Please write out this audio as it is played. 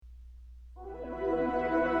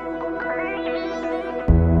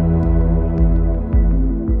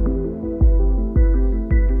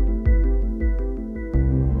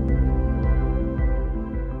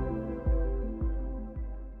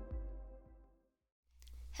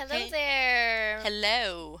Hello Hey. there,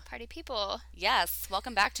 Hello. party people. Yes,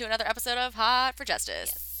 welcome back to another episode of Hot for Justice.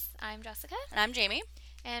 Yes, I'm Jessica, And I'm Jamie.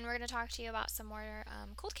 and we're going to talk to you about some more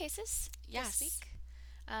cold cases this Yes. week.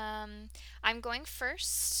 Um, I'm going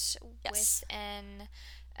first Yes. with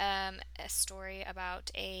a story about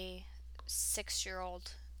a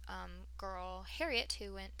 6-year-old girl, Harriet,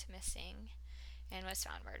 who went missing and was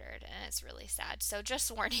found murdered, and it's really sad. So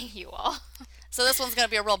just warning you all. So this one's going to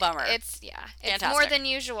be a real bummer. It's more Fantastic. than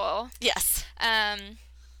usual. Yes.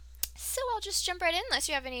 So I'll just jump right in unless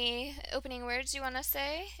you have any opening words you want to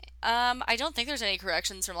say. I don't think there's any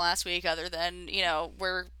corrections from last week other than,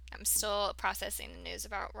 we're I'm still processing the news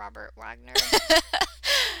about Robert Wagner.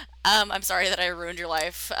 I'm sorry that I ruined your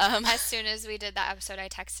life. As soon as we did that episode, I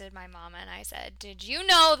texted my mom and I said, "Did you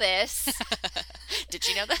know this?" Did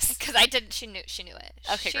she know this? Because I didn't. She knew it.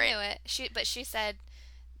 Okay, she great. knew it. But she said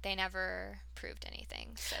they never proved anything.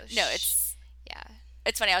 So No, it's yeah.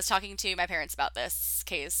 it's funny. I was talking to my parents about this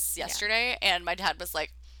case Yeah. yesterday, and my dad was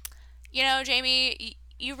like, Jamie,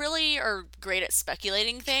 you really are great at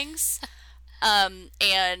speculating things, and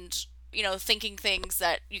thinking things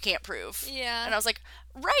that you can't prove. Yeah. And I was like,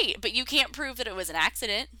 right, but you can't prove that it was an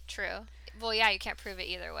accident, True. Well, yeah, you can't prove it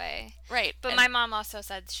either way. right? But And my mom also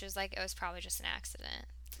said she was like, it was probably just an accident.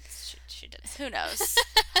 She did. who knows?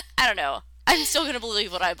 I don't know. I'm still gonna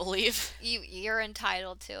believe what I believe. You're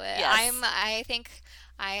entitled to it. Yes. I think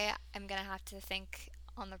I am gonna have to think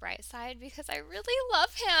on the bright side because I really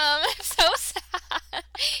love him. I'm so sad.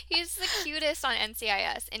 He's the cutest on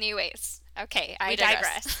NCIS. Anyways, okay, I We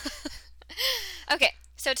digress. Okay,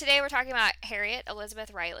 so today we're talking about Harriet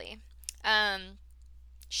Elizabeth Riley.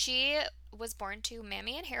 She was born to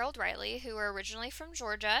Mammy and Harold Riley, who were originally from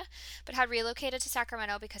Georgia, but had relocated to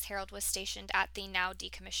Sacramento because Harold was stationed at the now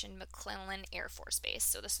decommissioned McClellan Air Force Base.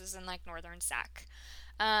 So this was in like northern Sac.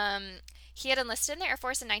 He had enlisted in the Air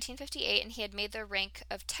Force in 1958, and he had made the rank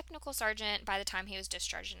of technical sergeant by the time he was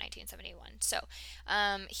discharged in 1971. So,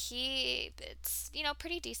 it's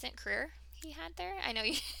pretty decent career he had there. I know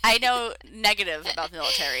you. I know negative about the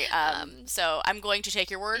military, so I'm going to take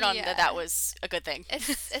your word on Yeah. that was a good thing.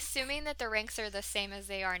 Assuming that the ranks are the same as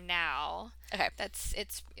they are now. Okay,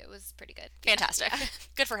 It was pretty good. fantastic. Yeah.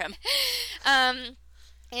 Good for him.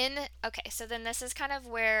 Okay, so then this is kind of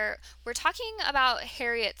where we're talking about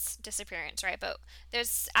Harriet's disappearance, right? But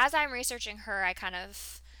as I'm researching her,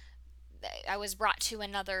 I was brought to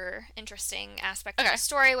another interesting aspect of Okay. the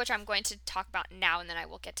story, which I'm going to talk about now, and then I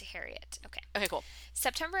will get to Harriet. Okay. Okay, cool.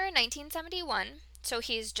 September 1971, so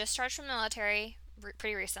he's discharged from the military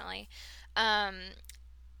pretty recently.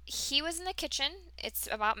 He was in the kitchen. It's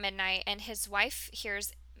about midnight, and his wife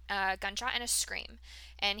hears a gunshot and a scream,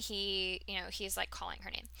 and he's like calling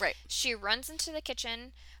her name. Right. She runs into the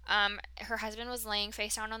kitchen. Her husband was laying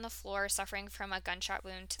face down on the floor, suffering from a gunshot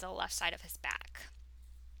wound to the left side of his back.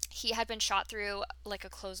 He had been shot through like a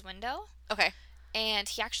closed window, Okay. and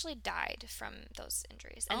he actually died from those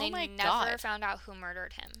injuries. And Oh they my never God. found out who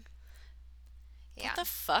murdered him. Yeah. What the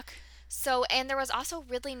fuck? So, and there was also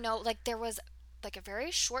really there was like a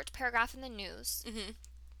very short paragraph in the news. Mm-hmm.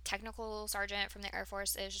 Technical sergeant from the Air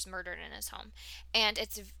Force is just murdered in his home. And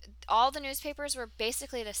all the newspapers were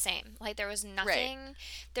basically the same. Like there was nothing,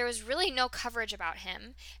 there was really no coverage about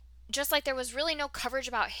him. Just like there was really no coverage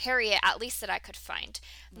about Harriet, at least that I could find.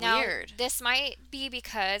 Now, Weird. this might be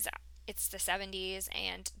because it's the 70s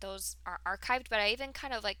and those are archived, but I even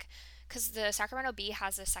kind of because the Sacramento Bee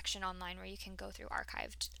has a section online where you can go through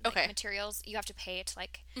archived Okay. materials. You have to pay to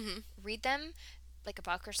Mm-hmm. read them, like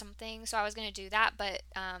 $1 or something. So I was going to do that, but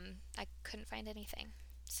I couldn't find anything.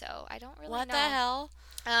 So I don't really What know. the hell?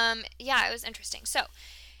 Yeah, it was interesting. So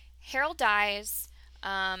Harold dies.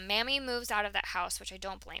 Mammy moves out of that house, which I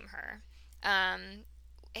don't blame her.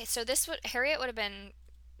 So Harriet would have been.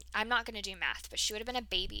 I'm not going to do math, but she would have been a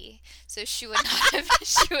baby, so she would not have.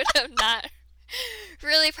 She would have not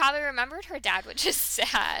really probably remembered her dad, which is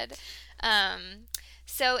sad.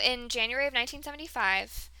 So in January of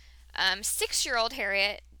 1975, 6-year-old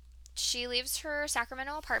Harriet, she leaves her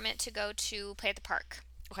Sacramento apartment to go to play at the park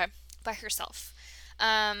Okay. by herself,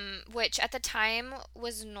 which at the time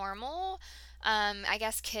was normal. I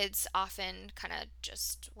guess kids often kind of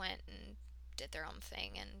just went and did their own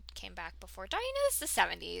thing and came back before dark. You know, it's the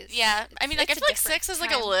 70s. Yeah. I mean, like, I It's a feel like different 6 is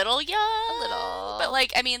like time. a little young. A little. But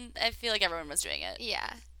like, I mean, I feel like everyone was doing it.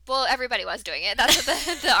 Yeah. Well, everybody was doing it. That's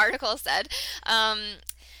what the article said.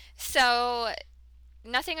 So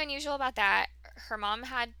nothing unusual about that. Her mom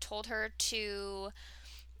had told her to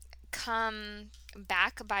come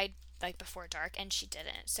back by before dark, and she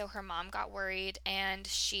didn't. So her mom got worried, and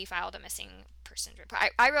she filed a missing persons report.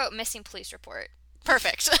 I wrote missing police report.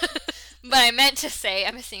 Perfect. But I meant to say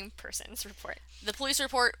a missing persons report. The police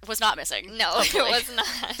report was not missing. No, hopefully. it was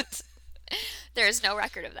not. There is no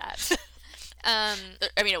record of that. I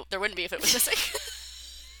mean, there wouldn't be if it was missing.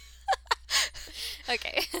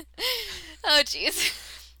 Okay. Oh, jeez.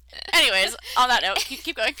 Anyways, on that note,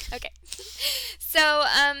 keep going. Okay. So,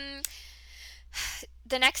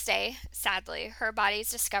 the next day, sadly, her body is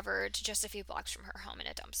discovered just a few blocks from her home in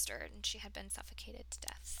a dumpster, and she had been suffocated to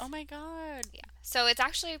death. Oh my god. Yeah. So it's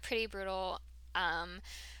actually pretty brutal.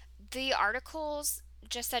 The articles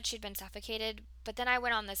just said she'd been suffocated, but then I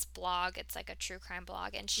went on this blog, it's like a true crime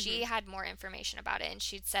blog, and she had more information about it, and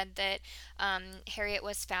she'd said that Harriet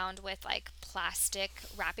was found with like plastic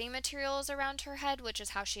wrapping materials around her head, which is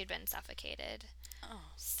how she had been suffocated. Oh,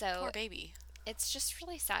 so poor baby. It's just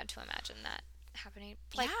really sad to imagine that happening.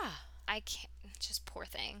 Like, yeah. I can't, just poor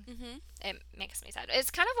thing. Mm-hmm. It makes me sad.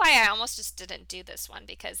 It's kind of why I almost just didn't do this one,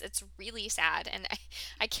 because it's really sad, and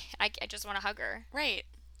I can't, I just want to hug her. Right.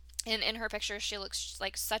 And in her picture, she looks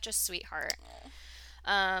like such a sweetheart.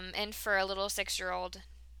 And for a little 6-year-old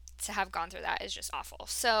to have gone through that is just awful.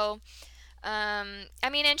 So, I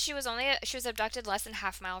mean, and she was abducted less than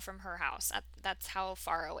half mile from her house. That's how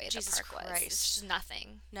far away the Jesus park was. Christ. It's just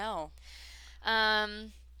nothing. No.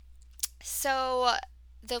 So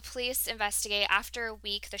the police investigate. After a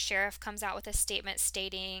week, the sheriff comes out with a statement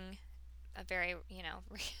stating a very,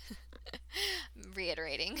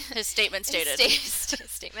 reiterating. His statement stated.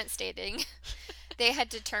 Statement stating they had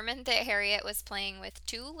determined that Harriet was playing with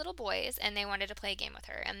 2 little boys, and they wanted to play a game with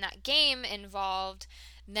her. And that game involved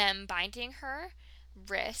them binding her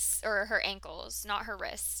wrists, or her ankles, not her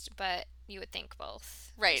wrist, but you would think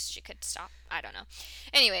both. Right. She could stop. I don't know.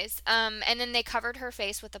 Anyways, and then they covered her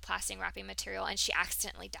face with the plastic wrapping material, and she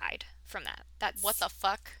accidentally died from that. That's what the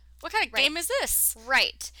fuck? What kind of game is this?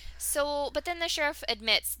 Right. So, but then the sheriff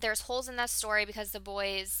admits there's holes in that story because the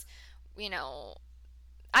boys, I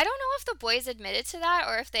don't know if the boys admitted to that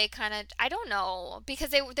or if they kind of, I don't know,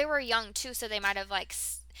 because they were young too, so they might have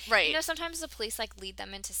right. Sometimes the police lead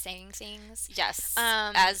them into saying things. Yes.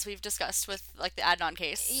 As we've discussed with the Adnan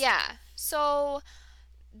case. Yeah. So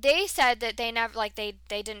they said that they never they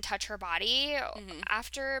didn't touch her body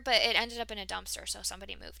after, but it ended up in a dumpster, so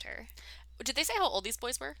somebody moved her. Did they say how old these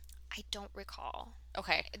boys were? I don't recall.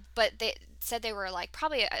 Okay. But they said they were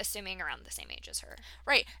probably assuming around the same age as her.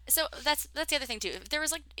 Right. So that's the other thing too. If there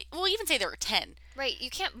was we'll even say there were 10. Right. You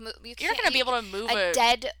can't move. You're not going to be able to move a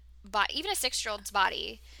dead body. Even a 6-year-old's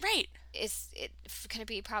body. Right. Is going to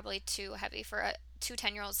be probably too heavy for 2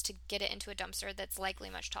 10-year-olds to get it into a dumpster that's likely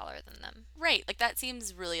much taller than them. Right. That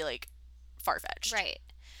seems really far-fetched. Right.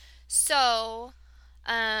 So,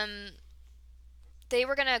 they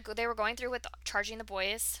were going through with charging the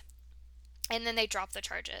boys. And then they drop the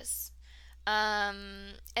charges.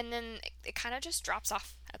 And then it kind of just drops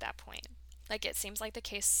off at that point. It seems like the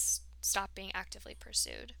case stopped being actively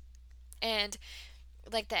pursued. And,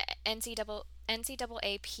 the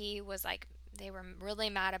NCAAP was, they were really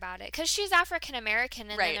mad about it. Because she's African American,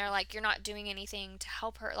 and then they're you're not doing anything to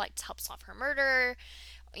help her, to help solve her murder.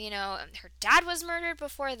 Her dad was murdered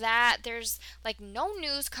before that. There's, no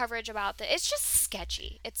news coverage about that. It's just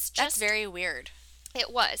sketchy. That's very weird. It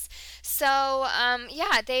was. So,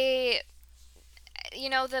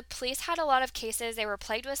 the police had a lot of cases. They were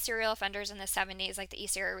plagued with serial offenders in the 70s, like the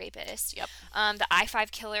East Area Rapist. Yep. The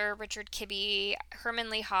I-5 killer, Richard Kibbe, Herman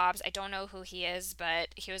Lee Hobbs. I don't know who he is, but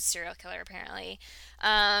he was a serial killer, apparently.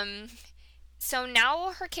 So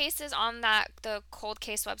now her case is on the cold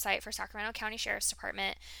case website for Sacramento County Sheriff's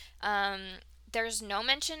Department. There's no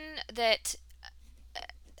mention that,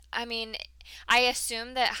 I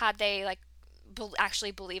assume that had they,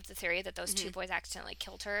 actually believed the theory that those 2 boys accidentally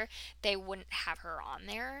killed her, they wouldn't have her on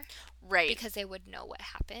there. Right. Because they would know what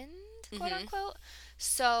happened, quote unquote.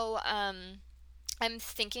 So, I'm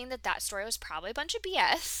thinking that story was probably a bunch of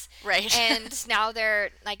BS. Right. And now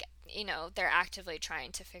they're, they're actively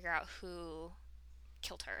trying to figure out who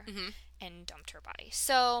killed her and dumped her body.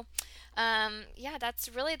 So, that's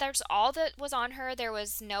all that was on her. There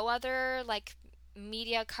was no other,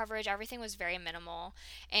 media coverage. Everything was very minimal,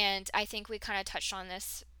 and I think we kind of touched on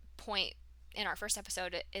this point in our first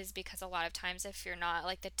episode, is because a lot of times if you're not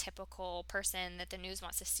the typical person that the news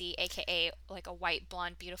wants to see, aka a white,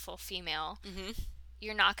 blonde, beautiful female,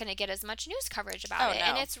 you're not going to get as much news coverage about it. No.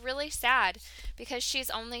 And it's really sad because she's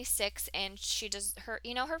only 6, and she does her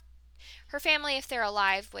family, if they're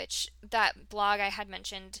alive, which that blog I had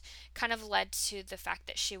mentioned kind of led to the fact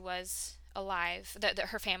that she was alive, that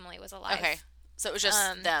her family was alive. Okay. So it was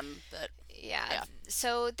just them that, Yeah. yeah.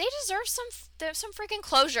 So they deserve some freaking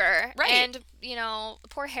closure. Right. And,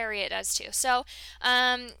 poor Harriet does too. So,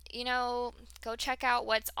 go check out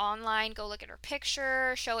what's online. Go look at her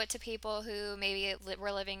picture. Show it to people who maybe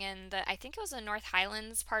were living in I think it was the North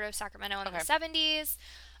Highlands part of Sacramento in the 70s.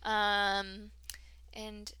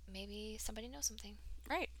 And maybe somebody knows something.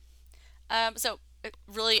 Right. So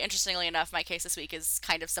really interestingly enough, my case this week is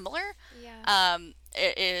kind of similar. Yeah.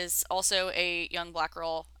 It is also a young black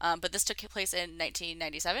girl, but this took place in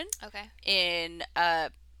 1997. Okay. In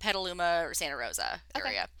Petaluma or Santa Rosa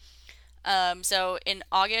area. Okay. So in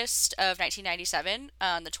August of 1997,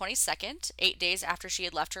 on the 22nd, 8 days after she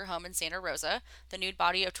had left her home in Santa Rosa, the nude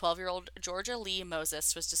body of 12-year-old Georgia Lee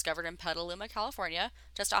Moses was discovered in Petaluma, California,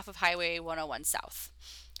 just off of Highway 101 South.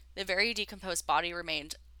 The very decomposed body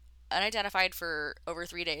remained unidentified for over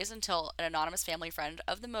 3 days until an anonymous family friend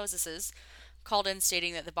of the Moseses called in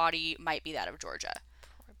stating that the body might be that of Georgia.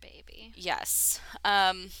 Poor baby. Yes.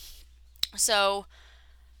 So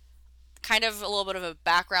kind of a little bit of a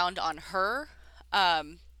background on her.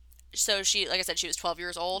 So she, like I said, she was 12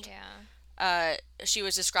 years old. Yeah. She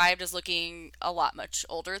was described as looking a lot much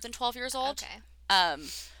older than 12 years old. Okay.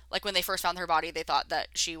 Like when they first found her body, they thought that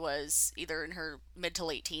she was either in her mid to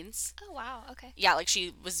late teens. Oh, wow. Okay. Yeah, like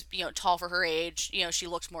she was, tall for her age. She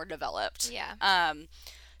looked more developed. Yeah.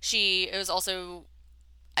 It was also,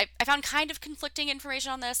 I found kind of conflicting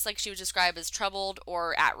information on this. Like she was described as troubled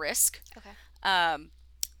or at risk. Okay.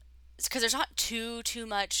 Because there's not too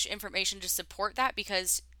much information to support that,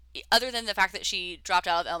 because other than the fact that she dropped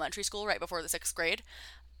out of elementary school right before the 6th grade,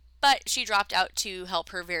 but she dropped out to help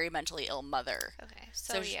her very mentally ill mother. Okay.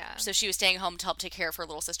 So yeah. So she was staying home to help take care of her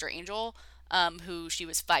little sister Angel, who she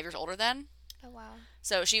was 5 years older than. Oh wow.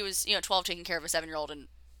 So she was 12 taking care of a 7-year-old, and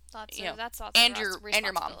that's lots and of your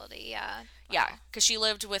mom. Yeah. Wow. Yeah, because she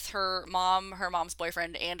lived with her mom, her mom's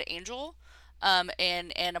boyfriend, and Angel,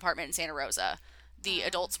 in an apartment in Santa Rosa. The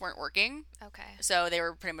adults weren't working. Okay. So they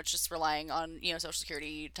were pretty much just relying on, Social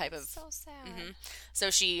Security type of. So sad. Mm-hmm.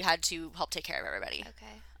 So she had to help take care of everybody.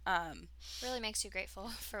 Okay. Really makes you grateful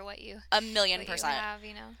for what you 1,000,000%.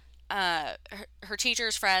 You have, her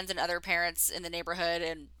teachers, friends, and other parents in the neighborhood,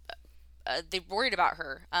 and they worried about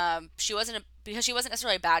her. Because she wasn't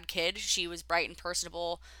necessarily a bad kid. She was bright and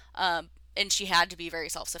personable, and she had to be very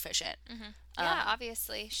self-sufficient. Mm-hmm. Yeah,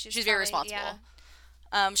 obviously she's very responsible. Yeah.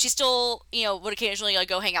 She still, would occasionally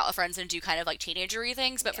go hang out with friends and do kind of teenager-y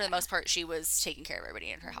things, but for the most part, she was taking care of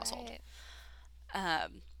everybody in her household.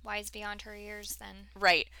 Wise beyond her years, then.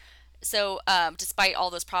 Right. So, despite all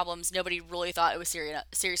those problems, nobody really thought it was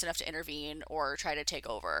serious enough to intervene or try to take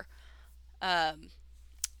over.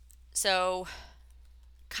 So,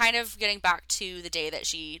 kind of getting back to the day that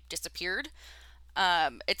she disappeared,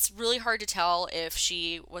 it's really hard to tell if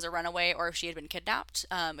she was a runaway or if she had been kidnapped.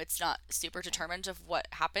 It's not super determined of what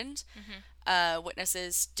happened. Mm-hmm.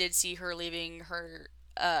 Witnesses did see her leaving her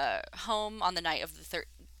home on the night of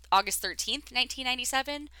August 13th,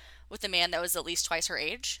 1997, with a man that was at least twice her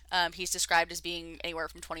age. He's described as being anywhere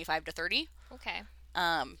from 25 to 30. Okay.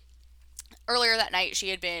 Earlier that night, she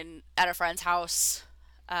had been at a friend's house.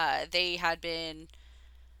 They had been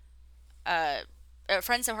a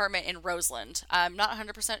friend's apartment in Roseland. I'm not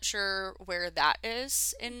 100% sure where that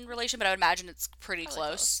is in relation, but I would imagine it's pretty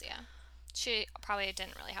close. Yeah. She probably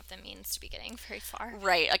didn't really have the means to be getting very far.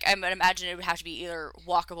 Right. I would imagine it would have to be either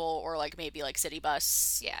walkable or maybe city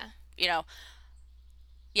bus. Yeah.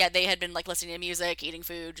 Yeah, they had been listening to music, eating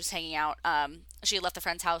food, just hanging out. She had left the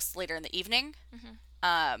friend's house later in the evening.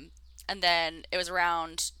 Mm-hmm. And then it was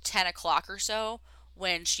around 10 o'clock or so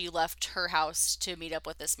when she left her house to meet up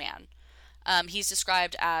with this man. He's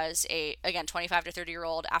described as again, 25 to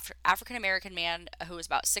 30-year-old African-American man who was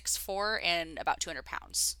about 6'4" and about 200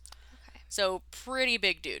 pounds. Okay. So, pretty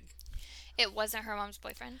big dude. It wasn't her mom's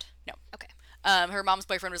boyfriend? No. Okay. Her mom's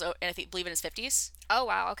boyfriend was, I believe, in his 50s. Oh,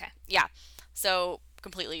 wow. Okay. Yeah. So,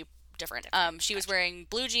 completely different. She was wearing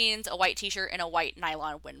blue jeans, a white t-shirt, and a white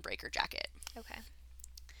nylon windbreaker jacket. Okay.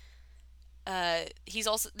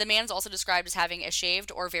 The man's also described as having a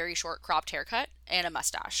shaved or very short cropped haircut and a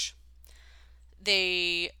mustache.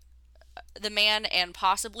 The man and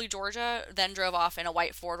possibly Georgia then drove off in a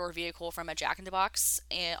white four-door vehicle from a Jack in the Box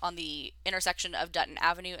on the intersection of Dutton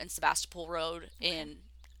Avenue and Sebastopol Road in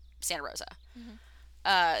Santa Rosa.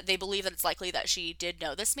 Mm-hmm. They believe that it's likely that she did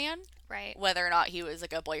know this man. Right. Whether or not he was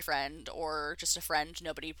a boyfriend or just a friend,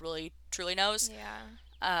 nobody really truly knows.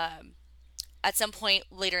 Yeah. At some point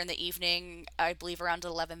later in the evening, I believe around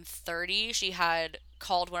 11:30, she had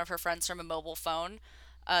called one of her friends from a mobile phone.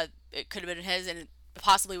 It could have been his, and it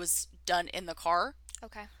possibly was done in the car.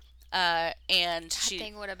 Okay. And That she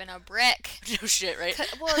thing would have been a brick. no shit, right?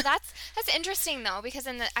 Well, that's interesting though, because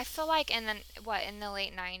I feel like in the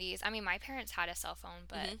late 90s. I mean, my parents had a cell phone,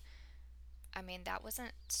 but Mhm. I mean, that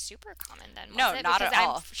wasn't super common then, was No, it? not Because at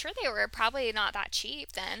all. I'm sure they were probably not that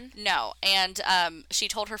cheap then. No, and she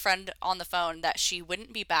told her friend on the phone that she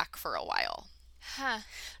wouldn't be back for a while. Huh.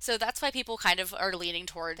 So that's why people kind of are leaning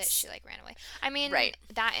That towards she like ran away. I mean, Right.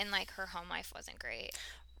 that and like her home life wasn't great.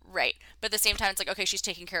 right, but at the same time, it's like okay, she's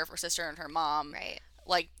taking care of her sister and her mom, Right.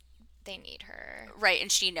 like They need her. right,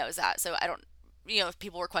 and she knows that. So I don't, if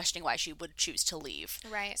people were questioning why she would choose to leave.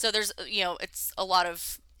 Right. So there's, it's a lot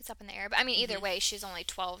of It's up in the air. But I mean, either way, she's only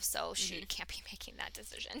 12, so she can't be making that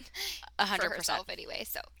decision for 100%. herself anyway.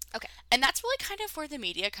 So, okay. And that's really kind of where the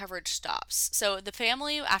media coverage stops. So the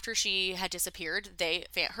family, after she had disappeared,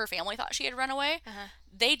 her family thought she had run away. Uh-huh.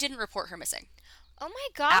 They didn't report her missing. Oh my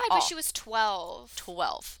God, but all. she was 12.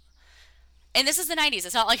 12. And this is the 90s.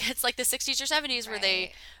 It's not like it's like the 60s or 70s where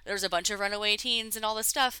Right. there's a bunch of runaway teens and all this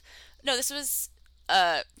stuff. No, this was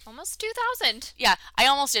Almost 2000. yeah, I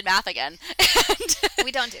almost did math again.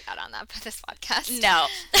 We don't do that on this podcast. No.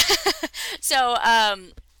 So,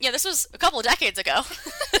 yeah, this was a couple of decades ago.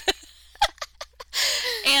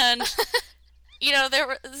 And,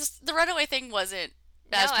 the runaway thing wasn't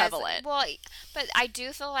as prevalent. But I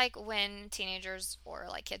do feel like when teenagers or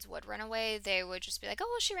like kids would run away, they would just be like, "Oh,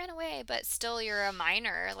 well, she ran away," but still, you're a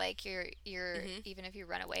minor. Like you're even if you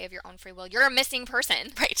run away of your own free will, you're a missing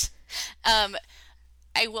person. Right.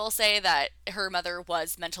 I will say that her mother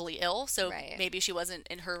was mentally ill, so Right. maybe she wasn't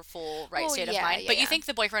in her full right Well, state of yeah, mind. But yeah. you think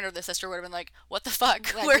the boyfriend or the sister would have been like, "What the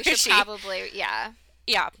fuck? Like, Where we should is she?" probably, yeah.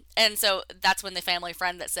 Yeah. And so that's when the family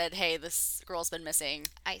friend that said, "Hey, this girl's been missing,"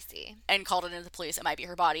 I see. and called it into the police. It might be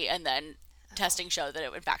her body, and then testing showed that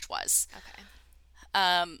it in fact was. Okay.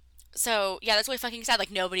 So yeah, that's really fucking sad.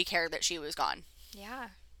 Like nobody cared that she was gone. Yeah.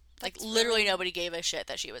 Like That's literally really- nobody gave a shit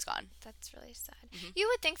that she was gone. That's really sad. Mm-hmm. You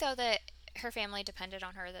would think though that her family depended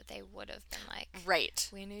on her, that they would have been like, Right.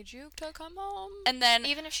 "We need you to come home," And then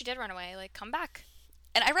even if she did run away, like, come back.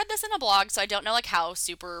 and I read this in a blog, so I don't know like how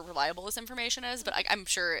super reliable this information is, but I'm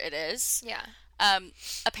sure it is. Yeah.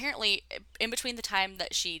 Apparently, in between the time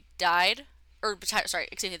that she died, or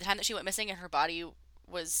excuse me, the time that she went missing and her body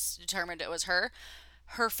was determined it was her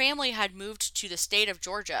family had moved to the state of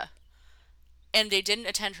Georgia, and they didn't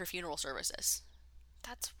attend her funeral services.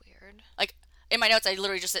 That's weird. Like in my notes, I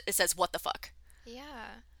literally just it says what the fuck.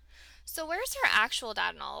 Yeah. So where's her actual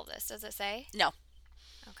dad in all of this? Does it say? No,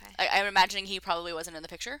 Okay. I'm imagining he probably wasn't in the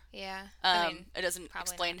picture. Yeah. I mean, It doesn't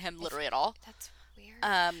probably explain not. him literally at all. That's weird.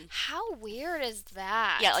 Um, How weird is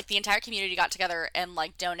that? yeah, like the entire community got together and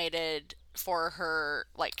like donated for her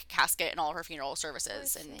like casket and all of her funeral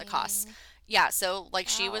services Poor and the costs. thing. Yeah, so like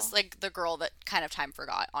she Wow. was like the girl that kind of time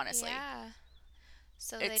forgot, honestly. Yeah.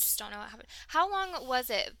 So they It's- just don't know what happened. How long was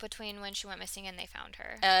it between when she went missing and they found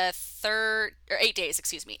her? 8 days,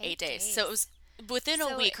 excuse me, 8 days. So it was within a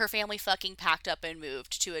So week her family fucking packed up and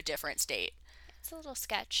moved to a different state. It's a little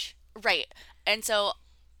sketch. Right. And so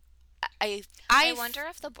I I wonder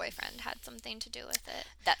if the boyfriend had something to do with it.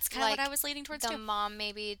 that's kind of like, what I was leaning towards The too. mom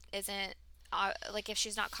maybe isn't like, if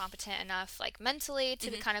she's not competent enough like mentally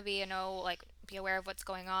to kind of be be aware of what's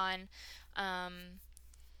going on,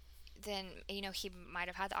 then he might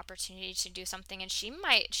have had the opportunity to do something, and she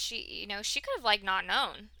could have like not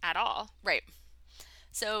known at all. Right.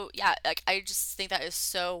 So yeah, like I just think that is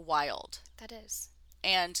so wild. That is.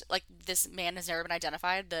 And like this man has never been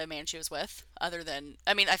identified, the man she was with, other than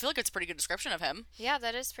I mean, I feel like it's a pretty good description of him. Yeah,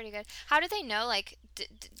 that is pretty good. How did they know? Like,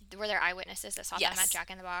 were there eyewitnesses that saw them Yes. at Jack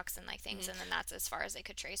in the Box and like things, and then that's as far as they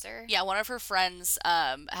could trace her? Yeah, one of her friends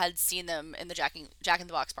had seen them in the Jack in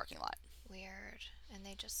the Box parking lot. Weird. And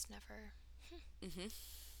they just never. Mm-hmm.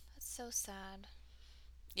 That's so sad.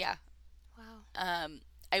 Yeah. Wow.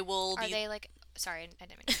 I will Are be. they like? Sorry, I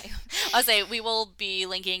didn't mean to say. I'll say we will be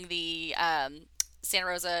linking the Santa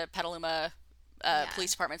Rosa Petaluma Yeah.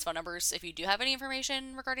 police department's phone numbers if you do have any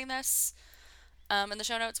information regarding this. In the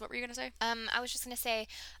show notes, what were you gonna say? I was just gonna say.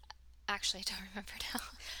 Actually, I don't remember now.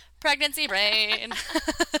 Pregnancy brain.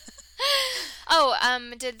 Oh,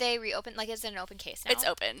 did they reopen? Like, is it an open case now? It's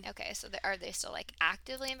open. Okay, so are they still like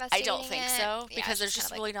actively I investigating? don't think it? so Yeah, because it's there's kinda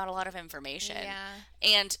just like- really not a lot of information. Yeah.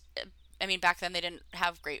 And I mean, back then they didn't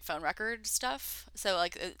have great phone record stuff, so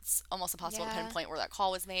like it's almost impossible to Yeah. pinpoint where that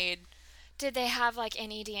call was made. Did they have like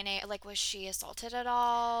any DNA? Like, was she assaulted at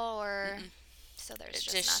all, or? So there's It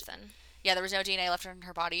just just- nothing. Yeah, there was no DNA left in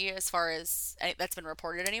her body as far as that's been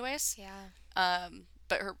reported, anyways. Yeah.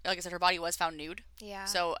 But her, like I said, her body was found nude. Yeah.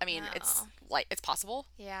 So I mean, Oh. it's possible.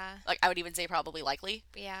 Yeah. Like I would even say probably likely.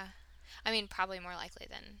 Yeah. I mean, probably more likely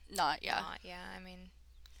than Not, yeah. not. Yeah. I mean,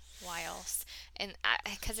 wow. else, and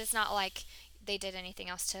because it's not like they did anything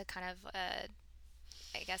else to kind of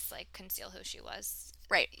I guess like conceal who she was.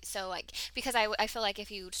 Right. So like because I feel like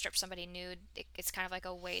if you strip somebody nude, it's kind of like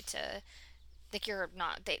a way to like you're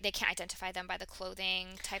not they can't identify them by the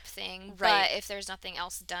clothing type thing. Right. But if there's nothing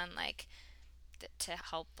else done like to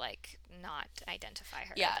help like not identify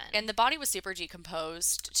her. Yeah, then and the body was super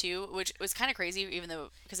decomposed too, which was kind of crazy, even though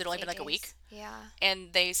because it only been like a 8 week. days. Yeah.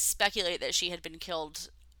 And they speculate that she had been killed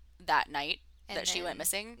that night And that she then- went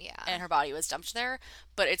missing. yeah. And her body was dumped there,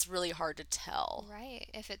 but it's really hard to tell. Right.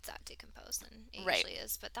 If it's that decomposed, then it Right. usually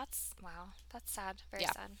is. But that's wow. That's sad. Very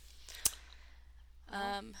Yeah. sad.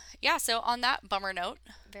 Yeah, so on that bummer note,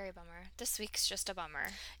 Very bummer. This week's just a bummer.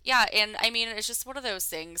 yeah, and I mean, it's just one of those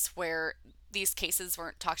things where these cases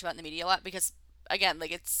weren't talked about in the media a lot because, again,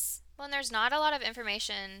 like it's, Well, and there's not a lot of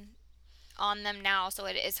information on them now, so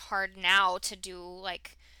it is hard now to do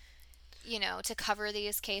like to cover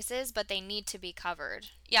these cases, but they need to be covered.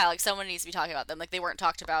 yeah, like someone needs to be talking about them. Like they weren't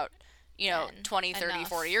talked about, And 20, 30, enough.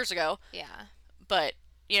 40 years ago, Yeah. but,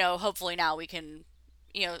 hopefully now we can,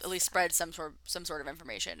 at least spread some sort of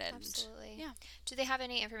information. And Absolutely. yeah. Do they have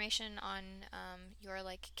any information on your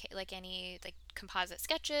like any like composite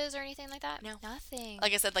sketches or anything like that? No. Nothing.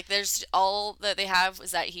 Like I said, like there's all that they have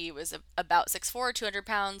is that he was about 6'4", 200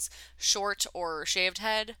 pounds, short or shaved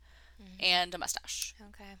head, and a mustache.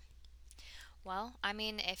 Okay. Well, I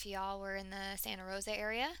mean, if y'all were in the Santa Rosa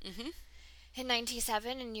area in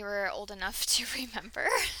 '97 and you were old enough to remember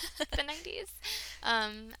the '90s,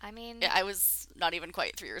 I mean, Yeah, I was not even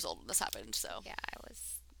quite 3 years old when this happened, so. yeah, I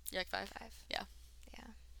was You're like 5? 5. Yeah. Yeah.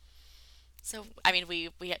 So, I mean,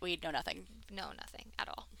 we know nothing. No, nothing at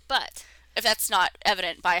all. But If that's not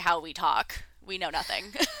evident by how we talk, we know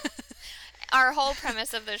nothing. our whole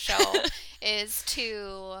premise of the show is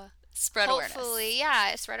to Spread awareness. hopefully,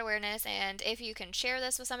 yeah, spread awareness. And if you can share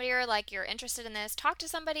this with somebody or like you're interested in this, talk to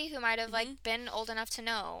somebody who might have like been old enough to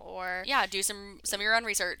know or Yeah, do some of your own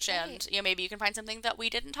research, and Right. maybe you can find something that we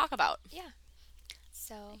didn't talk about. yeah.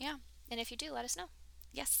 So Yeah. and if you do, let us know.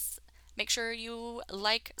 Yes. Make sure you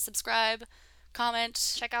like, subscribe,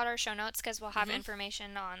 comment. Check out our show notes because we'll have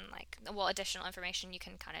information on additional information. You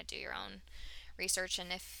can kind of do your own research,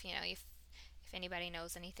 and if if anybody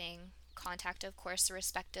knows anything, contact, of course, the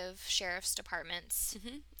respective sheriff's departments.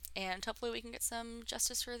 And hopefully we can get some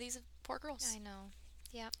justice for these poor girls. I know.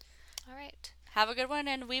 Yep. All right. Have a good one,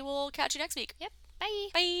 and we will catch you next week. Yep. Bye.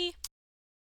 Bye.